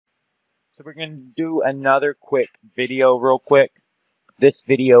So we're going to do another quick video real quick. This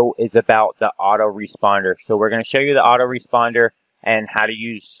video is about the AutoResponder. So we're going to show you the AutoResponder and how to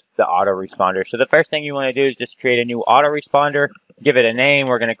use the AutoResponder. So the first thing you want to do is just create a new AutoResponder, give it a name.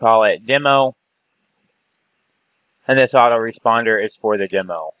 We're going to call it Demo. And this AutoResponder is for the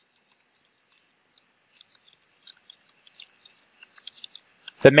demo.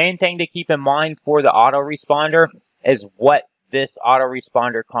 The main thing to keep in mind for the AutoResponder is what this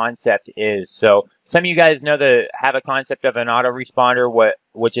AutoResponder concept is. So some of you guys know have a concept of an AutoResponder,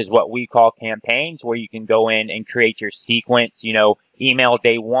 which is what we call campaigns, where you can go in and create your sequence, email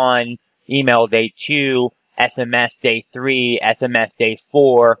day 1, email day 2, SMS day 3, SMS day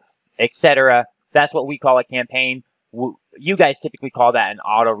 4, etc. That's what we call a campaign. You guys typically call that an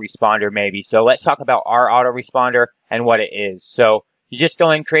AutoResponder maybe. So let's talk about our AutoResponder and what it is. So you just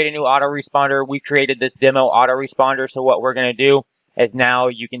go and create a new AutoResponder. We created this demo AutoResponder. So what we're going to do is now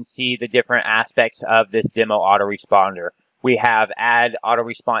you can see the different aspects of this demo AutoResponder. We have add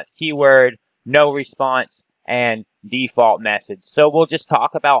AutoResponse keyword, no response, and default message. So we'll just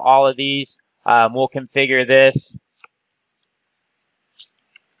talk about all of these. We'll configure this.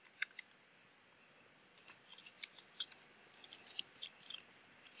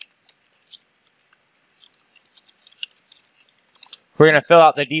 We're going to fill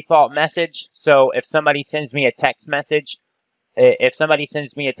out the default message. So if somebody sends me a text message,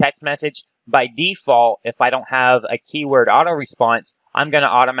 by default, if I don't have a keyword auto response, I'm going to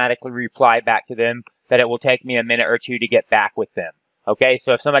automatically reply back to them that it will take me a minute or two to get back with them. Okay,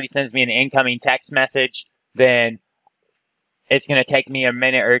 so if somebody sends me an incoming text message, then it's going to take me a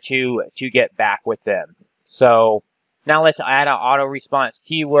minute or two to get back with them. So now let's add an auto response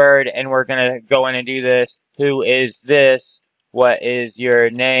keyword, and we're going to go in and do this. Who is this? What is your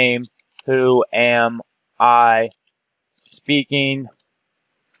name? Who am I speaking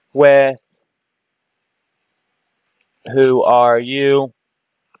with? Who are you?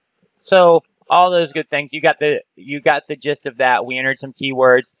 So all those good things. You got the gist of that. We entered some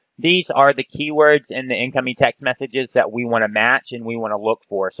keywords. These are the keywords in the incoming text messages that we want to match and we want to look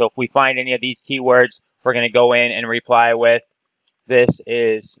for. So if we find any of these keywords, we're going to go in and reply with, "This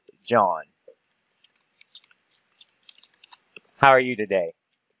is John. How are you today?"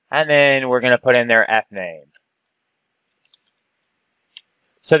 And then we're going to put in their F name.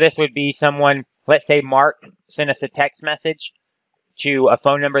 So this would be someone, let's say Mark sent us a text message to a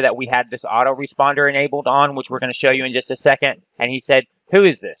phone number that we had this AutoResponder enabled on, which we're going to show you in just a second. And he said, "Who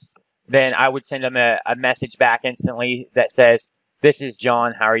is this?" Then I would send him a message back instantly that says, "This is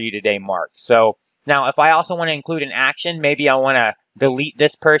John. How are you today, Mark?" So now if I also want to include an action, maybe I want to delete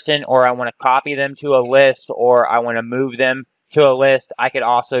this person, or I want to copy them to a list, or I want to move them to a list, I could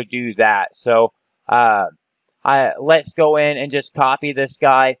also do that. So let's go in and just copy this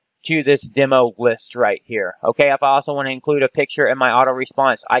guy to this demo list right here. Okay, if I also want to include a picture in my auto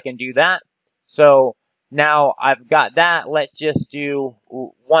response, I can do that. So now I've got that. Let's just do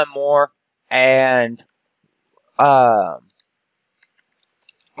one more, and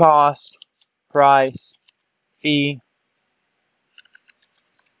cost, price, fee,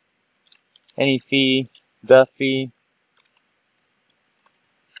 any fee, the fee.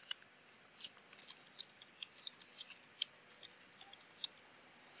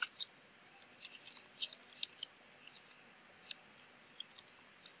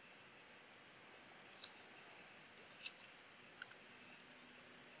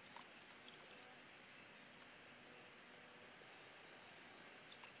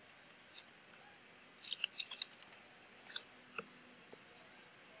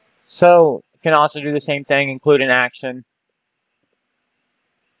 So you can also do the same thing, include an action.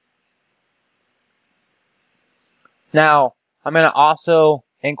 Now, I'm going to also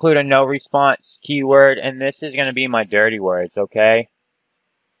include a no response keyword, and this is going to be my dirty words, okay?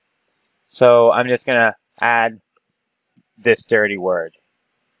 So I'm just going to add this dirty word.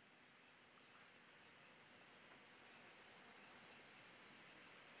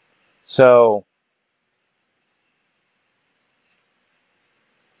 So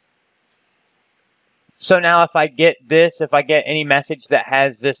now if I get any message that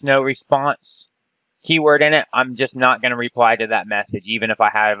has this no response keyword in it, I'm just not going to reply to that message. Even if I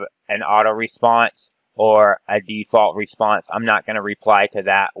have an auto response or a default response, I'm not going to reply to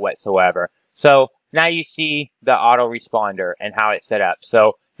that whatsoever. So now you see the AutoResponder and how it's set up.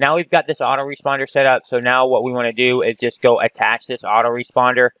 So now we've got this AutoResponder set up. So now what we want to do is just go attach this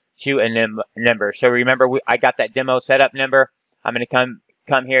AutoResponder to a number. So remember, I got that demo setup number. I'm going to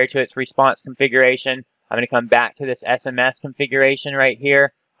come here to its response configuration. I'm going to come back to this SMS configuration right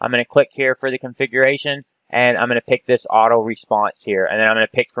here. I'm going to click here for the configuration, and I'm going to pick this auto response here, and then I'm going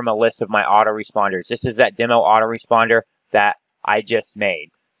to pick from a list of my autoresponders. This is that demo autoresponder that I just made.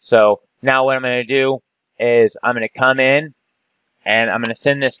 So now what I'm going to do is I'm going to come in and I'm going to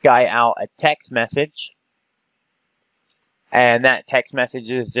send this guy out a text message, and that text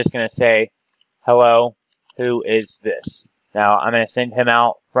message is just going to say, hello, who is this? Now I'm going to send him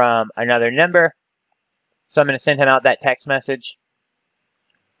out from another number. So I'm going to send him out that text message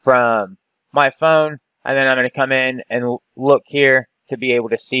from my phone, and then I'm going to come in and look here to be able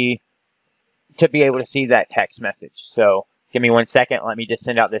to see that text message. So give me 1 second. Let me just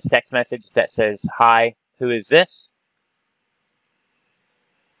send out this text message that says, hi, who is this?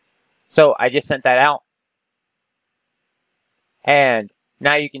 So I just sent that out. And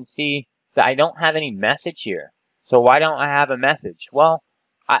now you can see that I don't have any message here. So why don't I have a message? Well,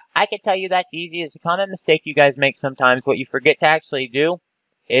 I can tell you that's easy. It's a common mistake you guys make sometimes. What you forget to actually do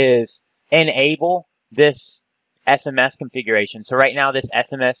is enable this SMS configuration. So right now this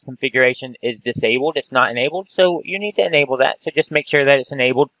SMS configuration is disabled. It's not enabled. So you need to enable that. So just make sure that it's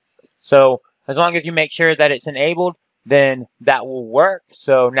enabled. So as long as you make sure that it's enabled, then that will work.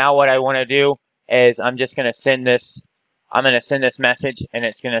 So now what I want to do is I'm just going to send this. I'm going to send this message, and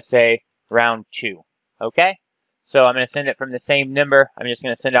it's going to say round 2. Okay? So I'm going to send it from the same number. I'm just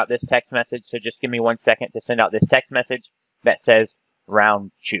going to send out this text message. So just give me 1 second to send out this text message that says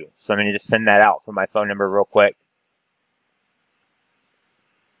round 2. So I'm going to just send that out from my phone number real quick.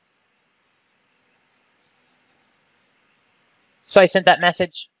 So I sent that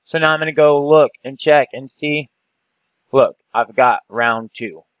message. So now I'm going to go look and check and see. Look, I've got round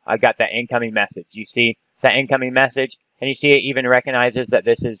 2. I got that incoming message. You see that incoming message, and you see it even recognizes that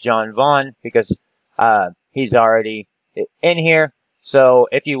this is John Vaughn because he's already in here. So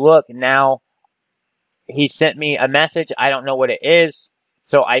if you look now, he sent me a message. I don't know what it is.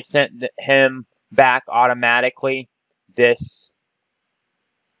 So I sent him back automatically this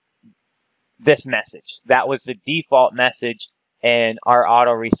message. That was the default message in our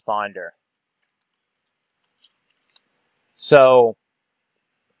autoresponder. So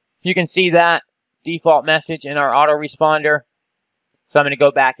you can see that default message in our autoresponder. So I'm going to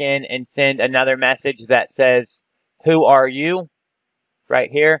go back in and send another message that says, who are you?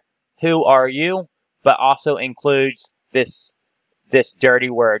 Right here, who are you? But also includes this dirty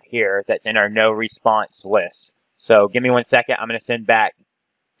word here that's in our no response list. So give me 1 second. I'm going to send back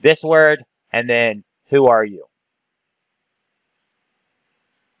this word and then who are you?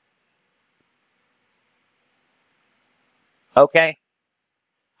 Okay.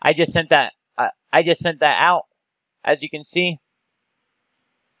 I just sent that out, as you can see.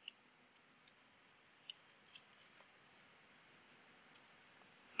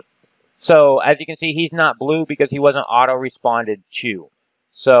 So, as you can see, he's not blue because he wasn't auto-responded to.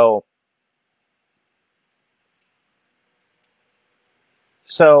 So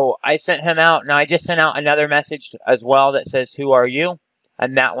I sent him out. Now, I just sent out another message as well that says, who are you?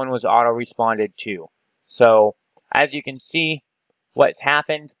 And that one was auto-responded to. So, as you can see, what's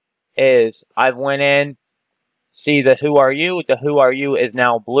happened is I've went in, see the who are you? The who are you is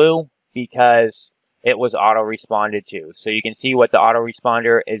now blue because it was auto-responded to. So you can see what the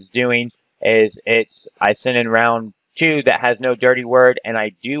autoresponder is doing is I sent in round 2 that has no dirty word, and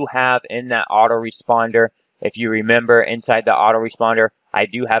I do have in that autoresponder, if you remember inside the autoresponder, I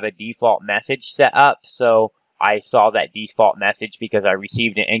do have a default message set up. So I saw that default message because I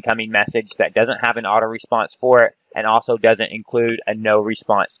received an incoming message that doesn't have an auto response for it and also doesn't include a no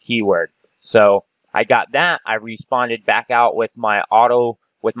response keyword. So I got that. I responded back out with my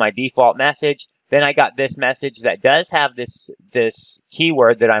default message. Then I got this message that does have this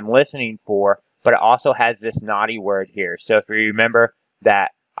keyword that I'm listening for, but it also has this naughty word here. So if you remember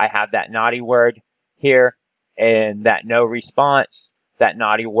that I have that naughty word here and that no response, that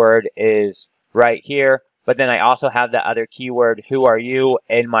naughty word is right here. But then I also have the other keyword, who are you,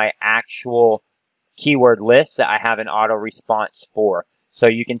 in my actual keyword list that I have an auto response for. So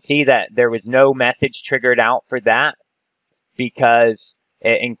you can see that there was no message triggered out for that because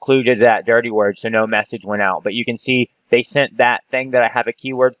it included that dirty word, so no message went out. But you can see they sent that thing that I have a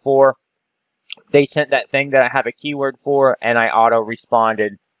keyword for. They sent that thing that I have a keyword for, and I auto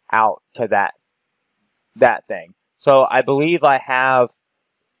responded out to that thing. So I believe I have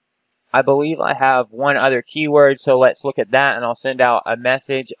one other keyword, so let's look at that, and I'll send out a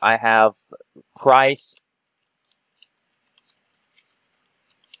message. I have price.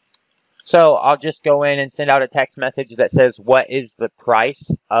 So I'll just go in and send out a text message that says, what is the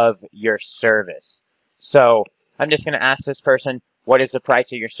price of your service? So I'm just going to ask this person, what is the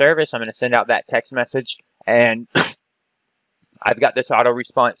price of your service? I'm going to send out that text message, and I've got this auto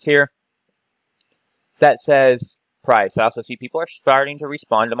response here that says price. I also see people are starting to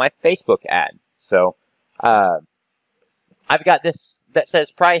respond to my Facebook ad. So I've got this that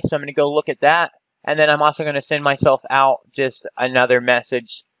says price, so I'm going to go look at that. And then I'm also going to send myself out just another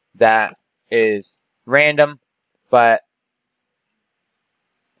message that is random. But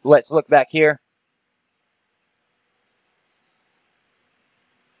let's look back here.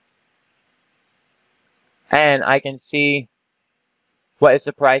 And I can see what is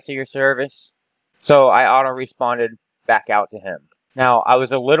the price of your service. So I auto-responded back out to him. Now, I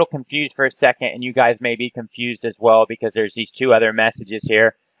was a little confused for a second, and you guys may be confused as well because there's these two other messages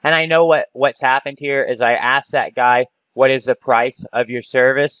here. And I know what's happened here is I asked that guy, what is the price of your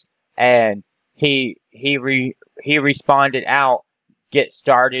service? And he responded out, you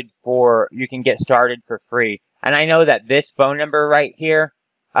can get started for free. And I know that this phone number right here,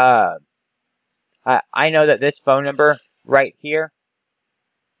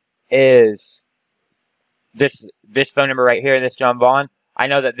 is this phone number right here, this John Vaughn. I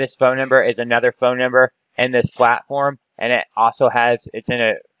know that this phone number is another phone number in this platform, and it also has, it's in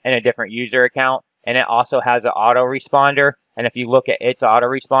a different user account, and it also has an autoresponder. And if you look at its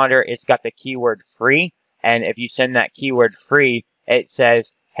autoresponder, it's got the keyword free. And if you send that keyword free, it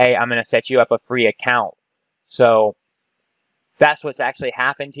says, hey, I'm going to set you up a free account. So that's what's actually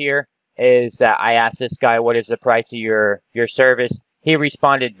happened here, is that I asked this guy, what is the price of your service? He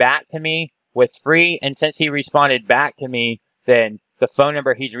responded back to me with free. And since he responded back to me, then the phone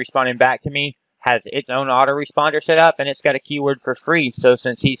number he's responding back to me has its own autoresponder set up, and it's got a keyword for free. So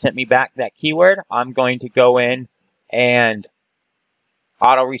since he sent me back that keyword, I'm going to go in and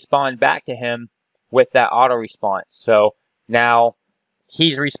auto-respond back to him with that auto-response. So now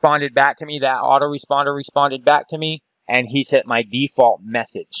he's responded back to me, that autoresponder responded back to me, and he's hit my default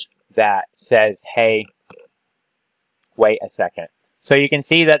message that says, hey, wait a second. So you can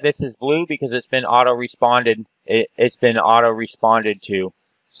see that this is blue because it's been auto-responded. It's been auto-responded to.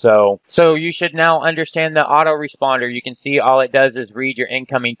 So you should now understand the autoresponder. You can see all it does is read your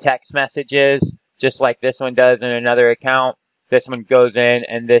incoming text messages, just like this one does in another account. This one goes in,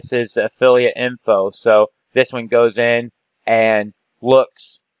 and this is affiliate info. So this one goes in and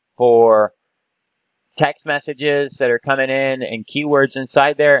looks for text messages that are coming in and keywords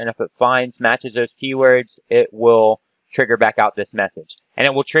inside there. And if it matches those keywords, it will trigger back out this message. And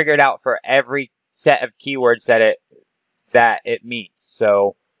it will trigger it out for every set of keywords that it meets.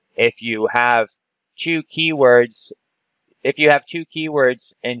 So if you have two keywords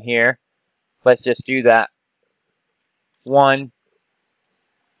in here, let's just do that. One,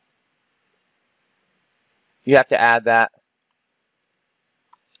 you have to add that.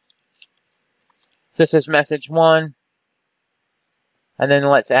 This is message 1. And then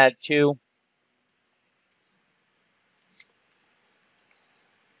let's add 2.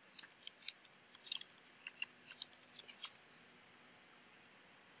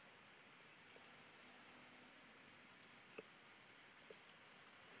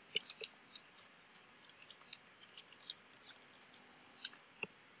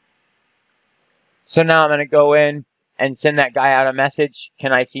 So now I'm going to go in and send that guy out a message.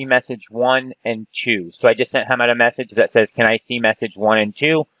 Can I see message 1 and 2? So I just sent him out a message that says, can I see message 1 and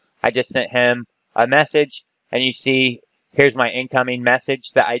 2? I just sent him a message, and you see, here's my incoming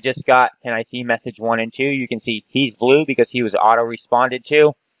message that I just got. Can I see message 1 and 2? You can see he's blue because he was auto-responded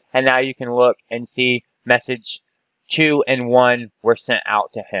to. And now you can look and see message 2 and 1 were sent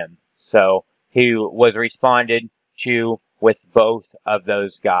out to him. So he was responded to with both of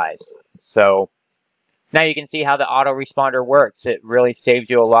those guys. So now you can see how the autoresponder works. It really saves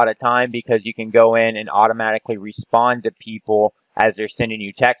you a lot of time because you can go in and automatically respond to people as they're sending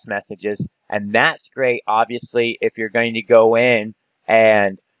you text messages. And that's great, obviously, if you're going to go in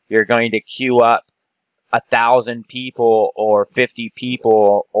and you're going to queue up 1,000 people or 50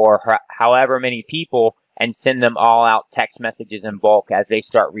 people or however many people and send them all out text messages in bulk. As they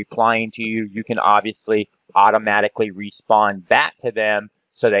start replying to you, you can obviously automatically respond back to them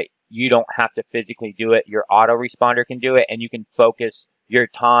so that you don't have to physically do it. Your autoresponder can do it, and you can focus your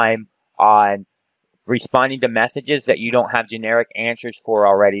time on responding to messages that you don't have generic answers for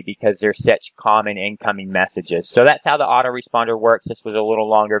already because they're such common incoming messages. So that's how the autoresponder works. This was a little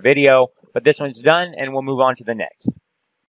longer video, but this one's done, and we'll move on to the next.